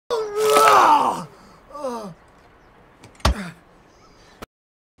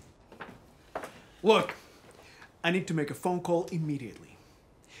Look, I need to make a phone call immediately.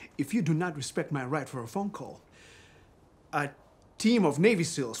 If you do not respect my right for a phone call, a team of Navy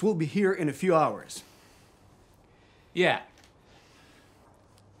SEALs will be here in a few hours. Yeah.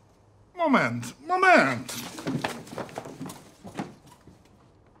 Moment.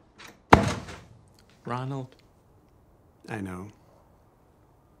 Ronald. I know.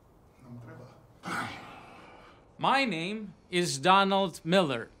 My name is Donald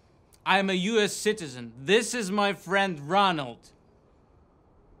Miller. I'm a U.S. citizen. This is my friend Ronald.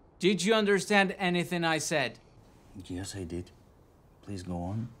 Did you understand anything I said? Yes, I did. Please go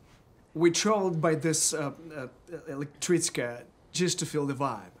on. We traveled by this electrichka just to feel the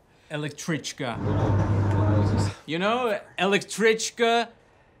vibe. Electrichka. You know, electrichka,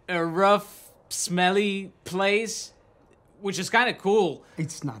 a rough, smelly place, which is kind of cool.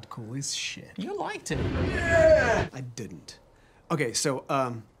 It's not cool, it's shit. You liked it. Yeah! I didn't. Okay, so,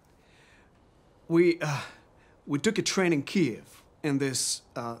 we took a train in Kiev in this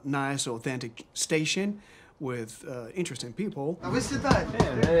nice, authentic station with interesting people. Oh,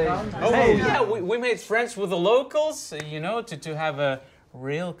 yeah, we made friends with the locals, you know, to have a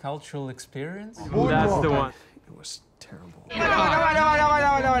real cultural experience. That's the one. It was terrible.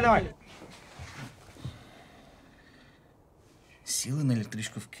 Давай. Сіли на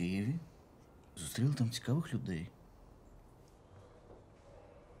електричку в Києві, зустріли там цікавих людей.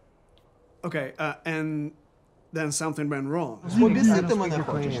 Okay, and then something went wrong.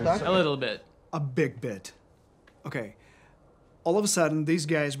 A little bit. A big bit. Okay. All of a sudden, these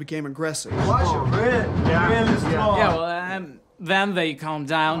guys became aggressive. Yeah, well, then they calmed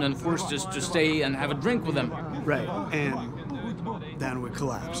down and forced us to stay and have a drink with them. Right, and then we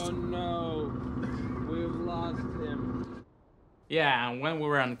collapsed. Yeah, and when we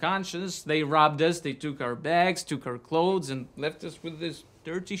were unconscious, they robbed us, they took our bags, took our clothes, and left us with this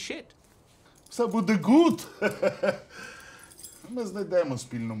dirty shit. Все буде гуд. Ми знайдемо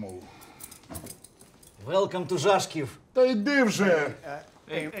спільну мову. Welcome to Zhashkiv. Та йди вже.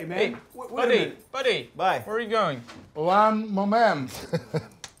 Hey, man. Hey, buddy. Bye. Where are you going? One moment.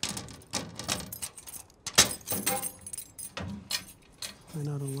 I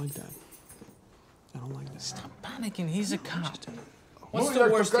don't like that. I don't like this. Stop panicking, he's a cop. Ну, What's the як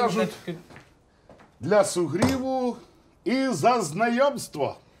то worst thing that кажуть, could... для сугріву і за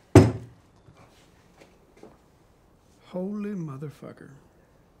знайомство. Holy motherfucker.